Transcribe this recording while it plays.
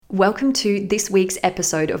Welcome to this week's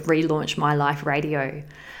episode of Relaunch My Life Radio.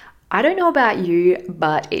 I don't know about you,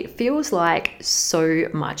 but it feels like so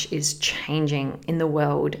much is changing in the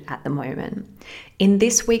world at the moment. In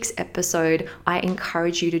this week's episode, I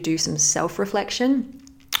encourage you to do some self-reflection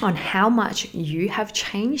on how much you have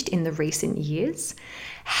changed in the recent years,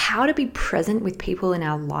 how to be present with people in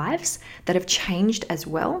our lives that have changed as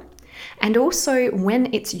well, and also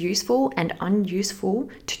when it's useful and unuseful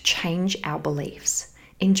to change our beliefs.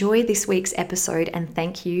 Enjoy this week's episode and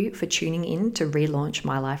thank you for tuning in to Relaunch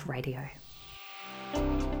My Life Radio.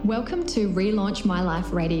 Welcome to Relaunch My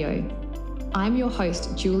Life Radio. I'm your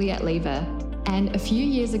host, Juliet Lever, and a few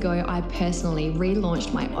years ago, I personally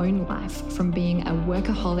relaunched my own life from being a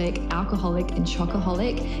workaholic, alcoholic, and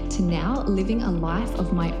chocoholic to now living a life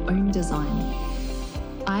of my own design.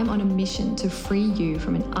 I'm on a mission to free you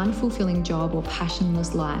from an unfulfilling job or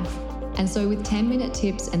passionless life. And so with 10-minute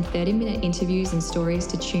tips and 30-minute interviews and stories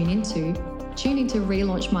to tune into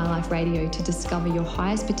Relaunch My Life Radio to discover your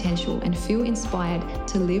highest potential and feel inspired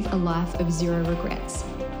to live a life of zero regrets.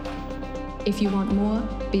 If you want more,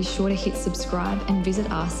 be sure to hit subscribe and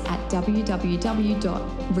visit us at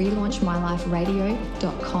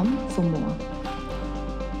www.relaunchmyliferadio.com for more.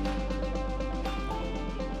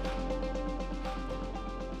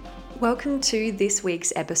 Welcome to this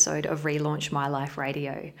week's episode of Relaunch My Life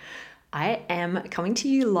Radio. I am coming to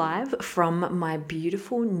you live from my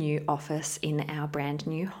beautiful new office in our brand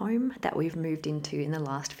new home that we've moved into in the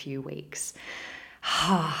last few weeks.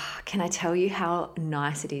 Can I tell you how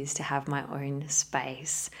nice it is to have my own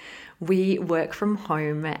space? We work from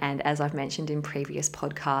home, and as I've mentioned in previous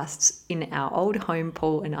podcasts, in our old home,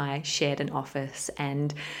 Paul and I shared an office,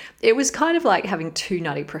 and it was kind of like having two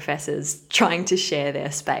nutty professors trying to share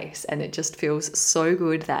their space, and it just feels so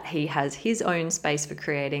good that he has his own space for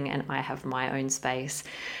creating and I have my own space,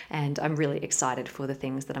 and I'm really excited for the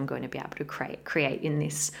things that I'm going to be able to create in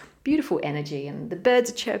this beautiful energy. And the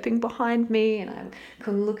birds are chirping behind me and I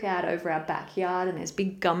can look out over our backyard and there's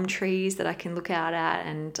big gum trees that I can look out at,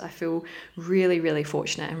 and I feel really, really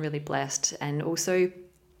fortunate and really blessed, and also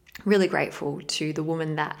really grateful to the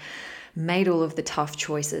woman that made all of the tough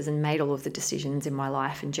choices and made all of the decisions in my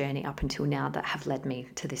life and journey up until now that have led me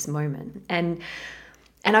to this moment. And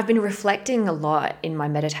I've been reflecting a lot in my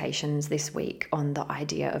meditations this week on the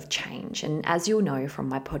idea of change. And as you'll know from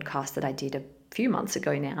my podcast that I did a few months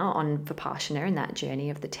ago now on Vipassana and that journey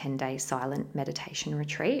of the 10-day silent meditation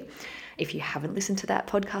retreat. If you haven't listened to that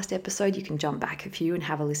podcast episode, you can jump back a few and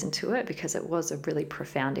have a listen to it because it was a really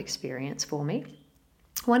profound experience for me.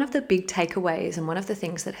 One of the big takeaways and one of the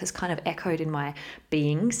things that has kind of echoed in my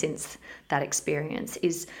being since that experience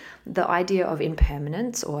is the idea of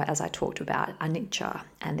impermanence, or as I talked about, anicca,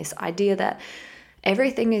 and this idea that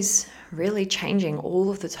everything is really changing all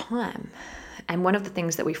of the time. And one of the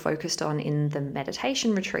things that we focused on in the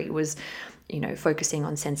meditation retreat was, focusing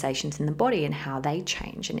on sensations in the body and how they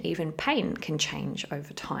change, and even pain can change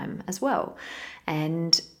over time as well.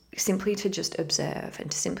 And simply to just observe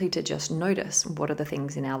and simply to just notice what are the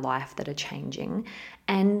things in our life that are changing,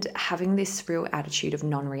 and having this real attitude of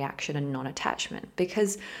non-reaction and non-attachment,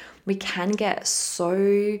 because we can get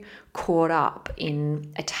so caught up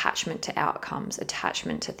in attachment to outcomes,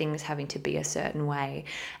 attachment to things having to be a certain way,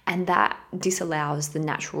 and that disallows the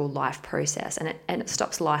natural life process, and it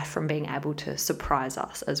stops life from being able to surprise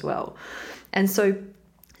us as well. And so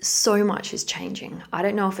much is changing. I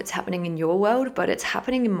don't know if it's happening in your world, but it's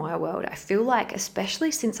happening in my world. I feel like,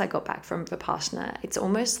 especially since I got back from Vipassana, it's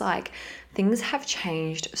almost like things have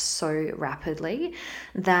changed so rapidly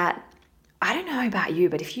that I don't know about you,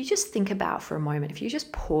 but if you just think about for a moment, if you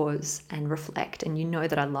just pause and reflect, and you know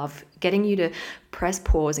that I love getting you to press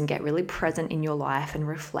pause and get really present in your life and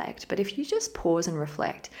reflect. But if you just pause and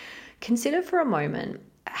reflect, consider for a moment,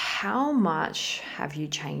 how much have you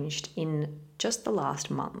changed in just the last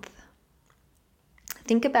month?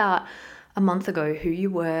 Think about a month ago, who you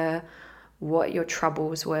were, what your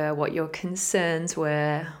troubles were, what your concerns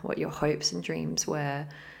were, what your hopes and dreams were.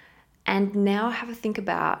 And now have a think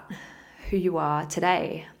about who you are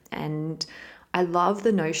today. And I love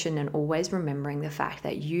the notion and always remembering the fact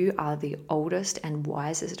that you are the oldest and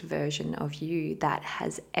wisest version of you that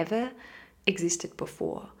has ever existed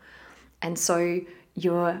before. And so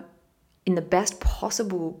you're in the best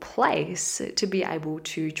possible place to be able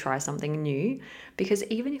to try something new, because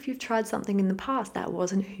even if you've tried something in the past, that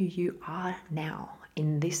wasn't who you are now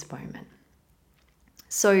in this moment.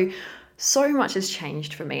 So So much has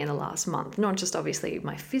changed for me in the last month, not just obviously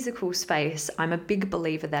my physical space. I'm a big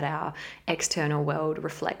believer that our external world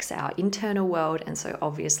reflects our internal world. And so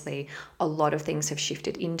obviously a lot of things have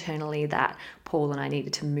shifted internally, that Paul and I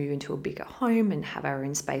needed to move into a bigger home and have our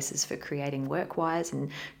own spaces for creating work-wise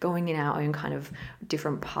and going in our own kind of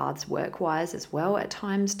different paths work-wise as well at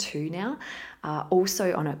times too now.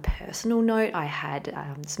 Also, on a personal note, I had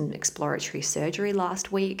some exploratory surgery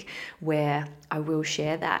last week where I will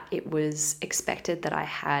share that it was expected that I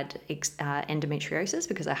had endometriosis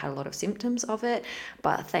because I had a lot of symptoms of it,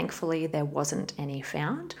 but thankfully there wasn't any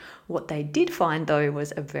found. What they did find though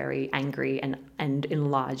was a very angry and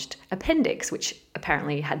enlarged appendix, which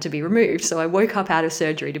apparently had to be removed. So I woke up out of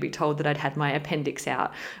surgery to be told that I'd had my appendix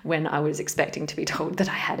out when I was expecting to be told that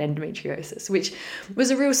I had endometriosis, which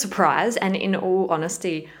was a real surprise and in all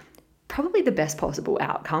honesty, probably the best possible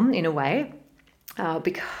outcome in a way.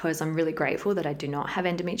 Because I'm really grateful that I do not have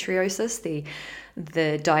endometriosis.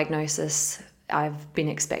 The diagnosis, I've been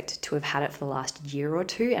expected to have had it for the last year or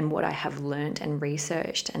two, and what I have learnt and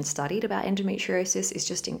researched and studied about endometriosis is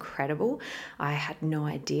just incredible. I had no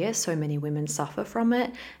idea so many women suffer from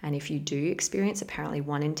it, and if you do experience, apparently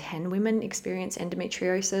 1 in 10 women experience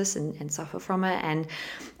endometriosis and suffer from it,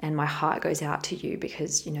 and my heart goes out to you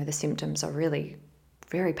because, you know, the symptoms are really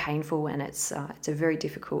very painful, and it's a very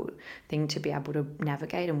difficult thing to be able to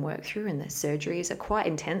navigate and work through, and the surgeries are quite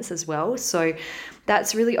intense as well. So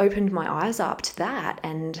that's really opened my eyes up to that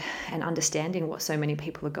and understanding what so many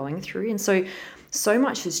people are going through. And so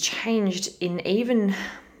much has changed in even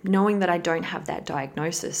knowing that I don't have that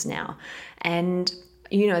diagnosis now. And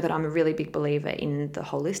you know that I'm a really big believer in the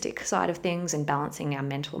holistic side of things and balancing our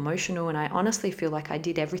mental, emotional. And I honestly feel like I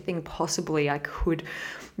did everything possibly I could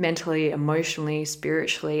mentally, emotionally,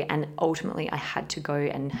 spiritually, and ultimately I had to go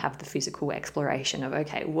and have the physical exploration of,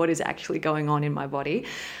 okay, what is actually going on in my body?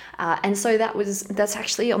 And so that's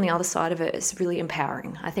actually on the other side of it. It's really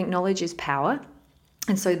empowering. I think knowledge is power.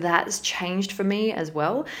 And so that's changed for me as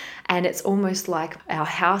well. And it's almost like our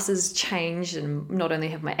house has changed, and not only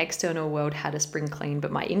have my external world had a spring clean,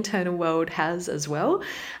 but my internal world has as well.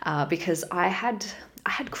 Because I had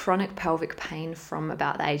chronic pelvic pain from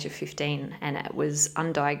about the age of 15, and it was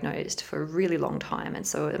undiagnosed for a really long time. And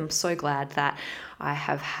so I'm so glad that I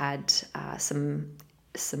have had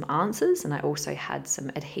some answers, and I also had some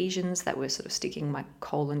adhesions that were sort of sticking my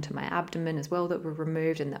colon to my abdomen as well that were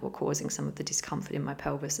removed, and that were causing some of the discomfort in my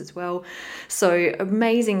pelvis as well. So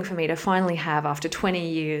amazing for me to finally have, after 20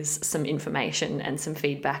 years, some information and some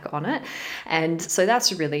feedback on it. And so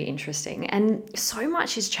that's really interesting. And so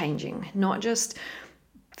much is changing, not just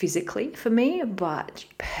physically for me, but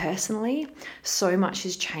personally, so much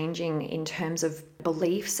is changing in terms of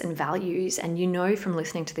beliefs and values. And you know, from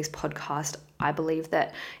listening to this podcast, I believe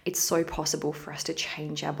that it's so possible for us to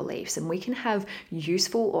change our beliefs, and we can have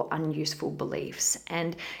useful or unuseful beliefs.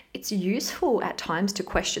 And it's useful at times to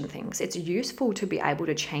question things. It's useful to be able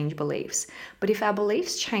to change beliefs. But if our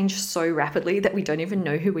beliefs change so rapidly that we don't even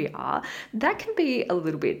know who we are, that can be a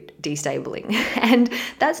little bit destabilizing. And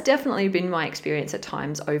that's definitely been my experience at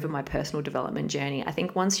times over my personal development journey. I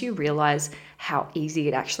think once you realize how easy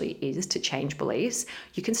it actually is to change beliefs,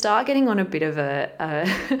 you can start getting on a bit of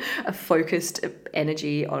a focused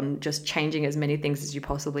energy on just changing as many things as you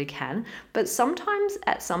possibly can. But sometimes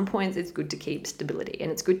at some points it's good to keep stability,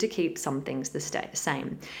 and it's good to keep some things the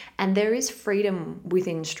same. And there is freedom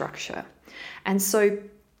within structure. And so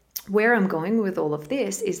where I'm going with all of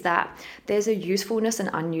this is that there's a usefulness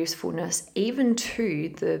and unusefulness even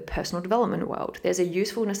to the personal development world. There's a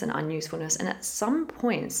usefulness and unusefulness. And at some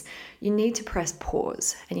points, you need to press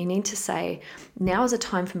pause, and you need to say, now is a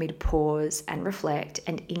time for me to pause and reflect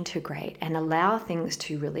and integrate and allow things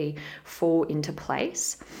to really fall into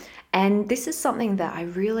place. And this is something that I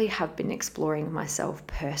really have been exploring myself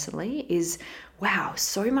personally is, wow,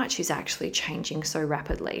 so much is actually changing so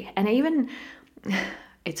rapidly. And even...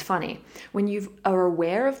 It's funny, when you are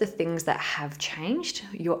aware of the things that have changed,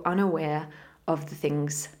 you're unaware of the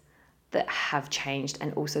things that have changed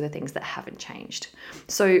and also the things that haven't changed.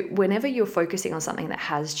 So whenever you're focusing on something that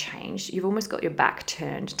has changed, you've almost got your back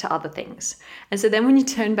turned to other things. And so then when you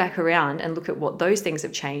turn back around and look at what those things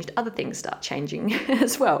have changed, other things start changing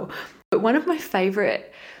as well. But one of my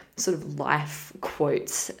favorite sort of life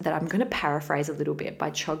quotes that I'm going to paraphrase a little bit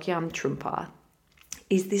by Chogyam Trungpa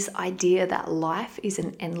is this idea that life is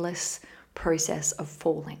an endless process of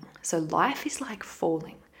falling. So life is like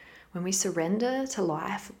falling. When we surrender to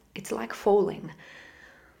life, it's like falling.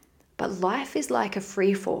 But life is like a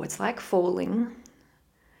free fall. It's like falling,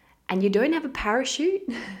 and you don't have a parachute.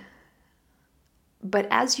 But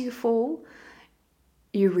as you fall,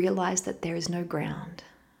 you realize that there is no ground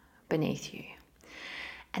beneath you.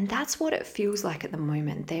 And that's what it feels like at the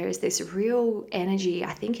moment. There is this real energy,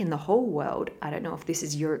 I think, in the whole world. I don't know if this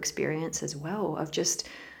is your experience as well, of just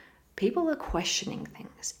people are questioning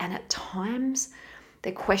things. And at times,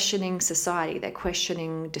 they're questioning society, they're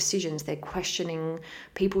questioning decisions, they're questioning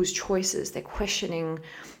people's choices, they're questioning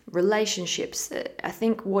relationships. I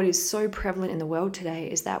think what is so prevalent in the world today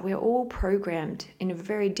is that we're all programmed in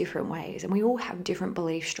very different ways, and we all have different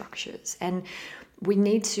belief structures. And we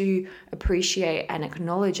need to appreciate and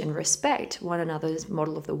acknowledge and respect one another's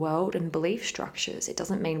model of the world and belief structures. It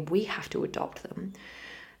doesn't mean we have to adopt them.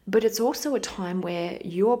 But it's also a time where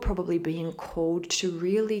you're probably being called to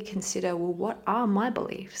really consider, well, what are my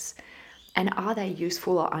beliefs? And are they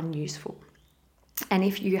useful or unuseful? And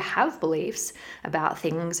if you have beliefs about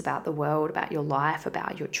things, about the world, about your life,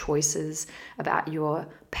 about your choices, about your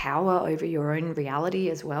power over your own reality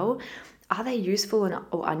as well, are they useful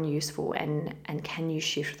or unuseful? And can you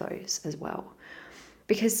shift those as well?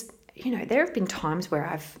 Because there have been times where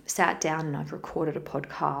I've sat down and I've recorded a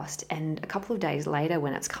podcast, and a couple of days later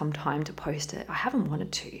when it's come time to post it, I haven't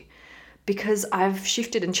wanted to, because I've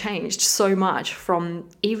shifted and changed so much from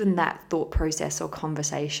even that thought process or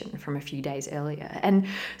conversation from a few days earlier. And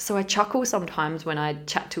so I chuckle sometimes when I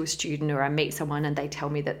chat to a student or I meet someone and they tell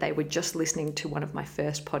me that they were just listening to one of my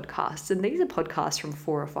first podcasts. And these are podcasts from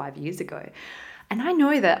 4 or 5 years ago. And I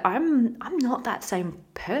know that I'm not that same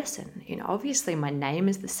person. Obviously my name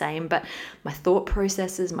is the same, but my thought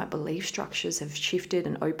processes, my belief structures have shifted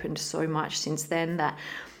and opened so much since then that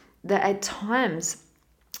at times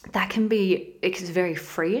it's very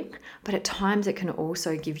freeing, but at times it can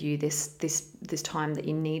also give you this time that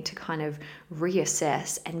you need to kind of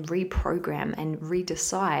reassess and reprogram and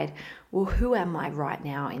redecide, well, who am I right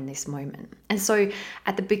now in this moment? And so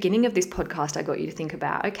at the beginning of this podcast, I got you to think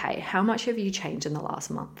about, okay, how much have you changed in the last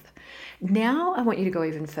month? Now I want you to go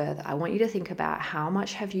even further. I want you to think about how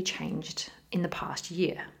much have you changed in the past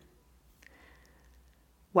year?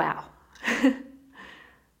 Wow.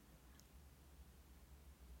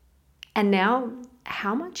 And now,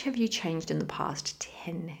 how much have you changed in the past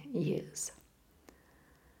 10 years?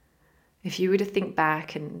 If you were to think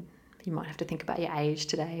back, and you might have to think about your age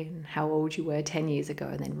today and how old you were 10 years ago,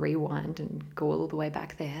 and then rewind and go all the way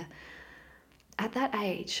back there. At that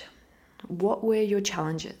age, what were your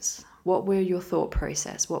challenges? What were your thought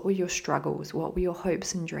process? What were your struggles? What were your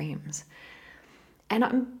hopes and dreams? And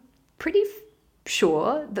I'm pretty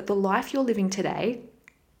sure that the life you're living today,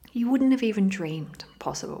 you wouldn't have even dreamed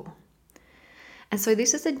possible. And so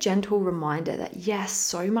this is a gentle reminder that yes,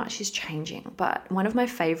 so much is changing. But one of my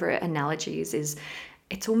favorite analogies is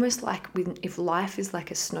it's almost like if life is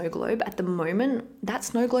like a snow globe, at the moment, that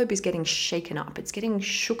snow globe is getting shaken up. It's getting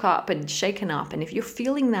shook up and shaken up. And if you're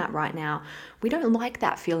feeling that right now, we don't like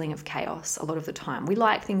that feeling of chaos a lot of the time. We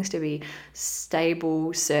like things to be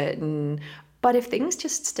stable, certain. But if things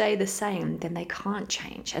just stay the same, then they can't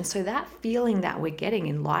change. And so that feeling that we're getting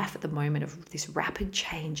in life at the moment of this rapid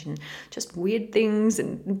change and just weird things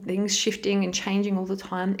and things shifting and changing all the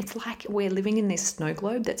time, it's like we're living in this snow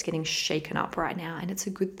globe that's getting shaken up right now. And it's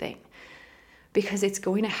a good thing, because it's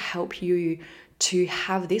going to help you to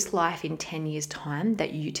have this life in 10 years' time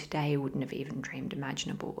that you today wouldn't have even dreamed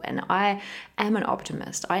imaginable. And I am an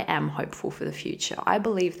optimist. I am hopeful for the future. I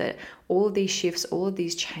believe that all of these shifts, all of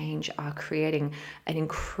these change are creating an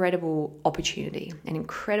incredible opportunity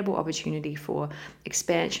for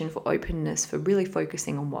expansion, for openness, for really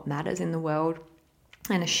focusing on what matters in the world,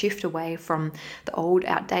 and a shift away from the old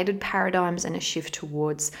outdated paradigms and a shift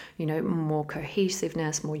towards, more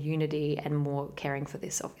cohesiveness, more unity, and more caring for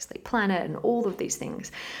this, obviously, planet and all of these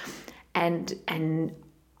things. And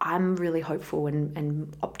I'm really hopeful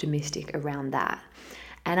and optimistic around that.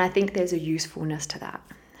 And I think there's a usefulness to that.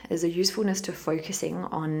 There's a usefulness to focusing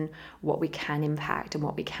on what we can impact and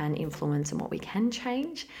what we can influence and what we can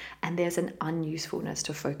change. And there's an unusefulness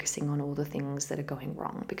to focusing on all the things that are going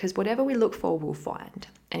wrong, because whatever we look for, we'll find.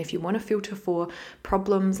 And if you want to filter for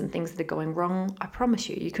problems and things that are going wrong, I promise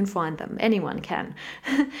you can find them. Anyone can.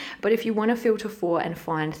 But if you want to filter for and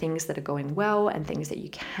find things that are going well and things that you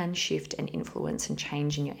can shift and influence and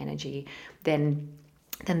change in your energy, then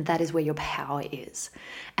that is where your power is.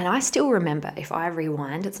 And I still remember, if I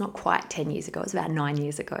rewind, it's not quite 10 years ago, it's about 9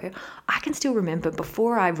 years ago, I can still remember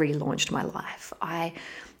before I relaunched my life, I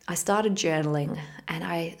started journaling, and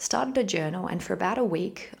I started a journal, and for about a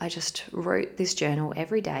week, I just wrote this journal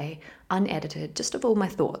every day, unedited, just of all my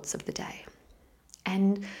thoughts of the day.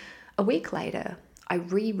 And a week later, I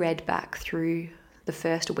reread back through the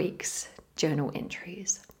first week's journal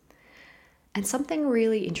entries, and something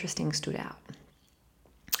really interesting stood out.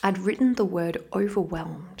 I'd written the word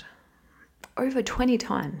overwhelmed over 20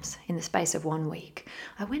 times in the space of 1 week.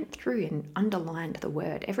 I went through and underlined the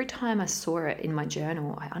word. Every time I saw it in my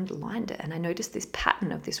journal, I underlined it, and I noticed this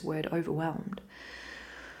pattern of this word overwhelmed.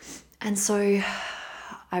 And so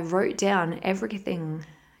I wrote down everything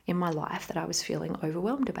in my life that I was feeling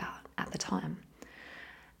overwhelmed about at the time.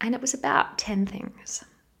 And it was about 10 things.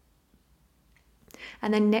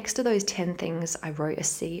 And then next to those 10 things, I wrote a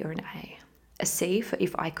C or an A. A C for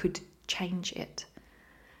if I could change it,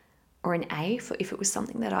 or an A for if it was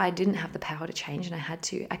something that I didn't have the power to change and I had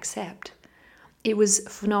to accept. It was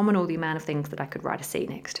phenomenal the amount of things that I could write a C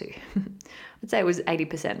next to. I'd say it was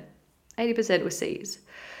 80%. 80% was C's.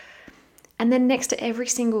 And then next to every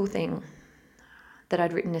single thing that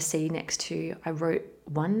I'd written a C next to, I wrote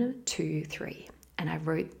 1, 2, 3. And I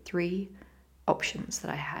wrote 3 options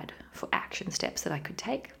that I had for action steps that I could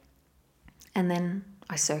take. And then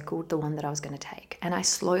I circled the one that I was going to take. And I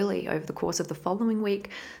slowly, over the course of the following week,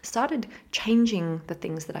 started changing the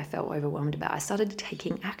things that I felt overwhelmed about. I started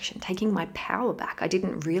taking action, taking my power back. I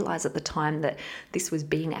didn't realize at the time that this was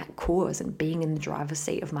being at cause and being in the driver's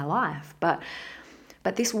seat of my life. But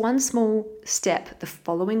this one small step the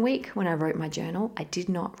following week when I wrote my journal, I did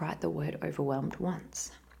not write the word overwhelmed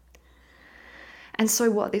once. And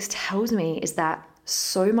so what this tells me is that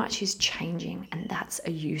so much is changing, and that's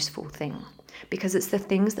a useful thing, because it's the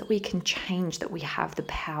things that we can change that we have the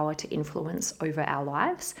power to influence over our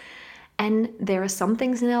lives. And there are some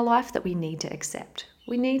things in our life that we need to accept.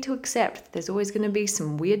 We need to accept that there's always going to be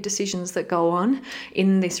some weird decisions that go on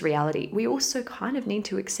in this reality. We also kind of need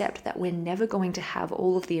to accept that we're never going to have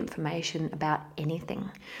all of the information about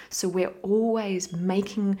anything. So we're always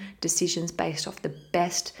making decisions based off the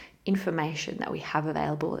best information that we have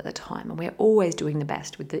available at the time. And we're always doing the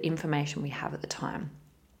best with the information we have at the time.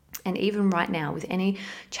 And even right now, with any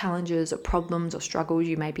challenges or problems or struggles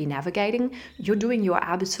you may be navigating, you're doing your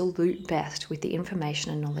absolute best with the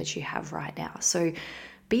information and knowledge you have right now. So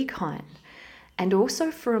be kind. And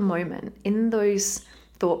also for a moment, in those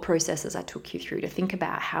thought processes I took you through, to think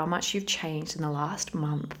about how much you've changed in the last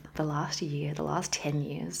month, the last year, the last 10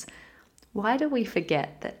 years. Why do we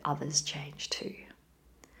forget that others change too?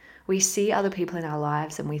 We see other people in our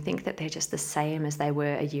lives and we think that they're just the same as they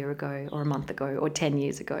were a year ago or a month ago or 10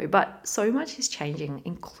 years ago, but so much is changing,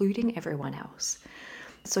 including everyone else.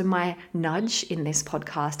 So my nudge in this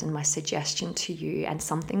podcast and my suggestion to you, and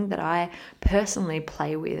something that I personally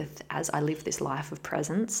play with as I live this life of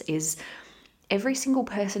presence, is every single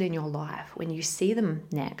person in your life, when you see them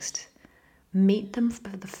next, meet them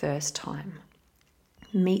for the first time.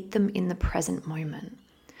 Meet them in the present moment.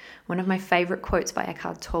 One of my favorite quotes by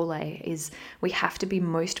Eckhart Tolle is, we have to be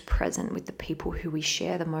most present with the people who we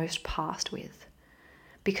share the most past with,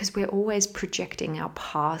 because we're always projecting our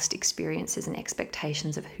past experiences and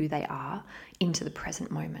expectations of who they are into the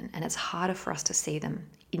present moment. And it's harder for us to see them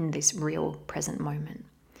in this real present moment.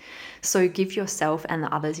 So give yourself and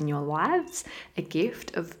the others in your lives a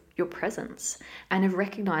gift of your presence and of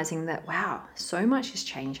recognizing that, wow, so much is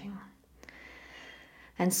changing.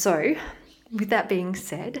 And so, with that being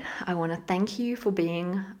said, I want to thank you for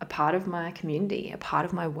being a part of my community, a part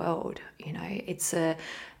of my world. You know, it's a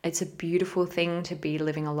beautiful thing to be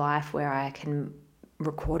living a life where I can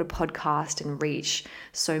record a podcast and reach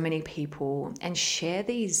so many people and share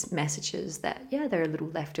these messages that, yeah, they're a little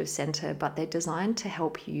left of center, but they're designed to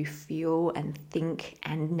help you feel and think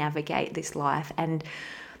and navigate this life and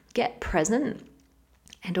get present.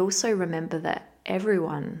 And also remember that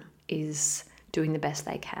everyone is doing the best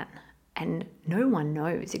they can. And no one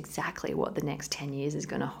knows exactly what the next 10 years is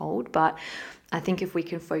going to hold. But I think if we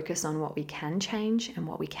can focus on what we can change and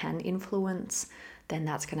what we can influence, then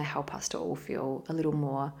that's going to help us to all feel a little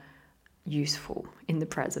more useful in the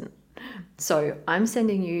present. So I'm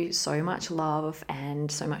sending you so much love and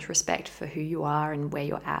so much respect for who you are and where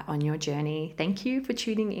you're at on your journey. Thank you for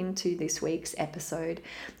tuning into this week's episode.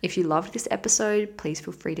 If you loved this episode, please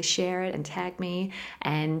feel free to share it and tag me.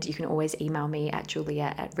 And you can always email me at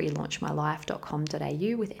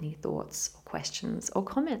julia@relaunchmylife.com.au with any thoughts or questions or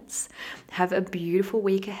comments. Have a beautiful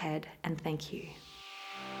week ahead, and thank you.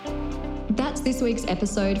 That's this week's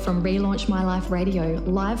episode from Relaunch My Life Radio,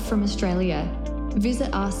 live from Australia.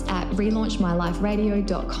 Visit us at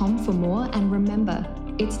relaunchmyliferadio.com for more, and remember,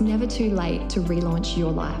 it's never too late to relaunch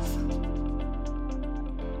your life.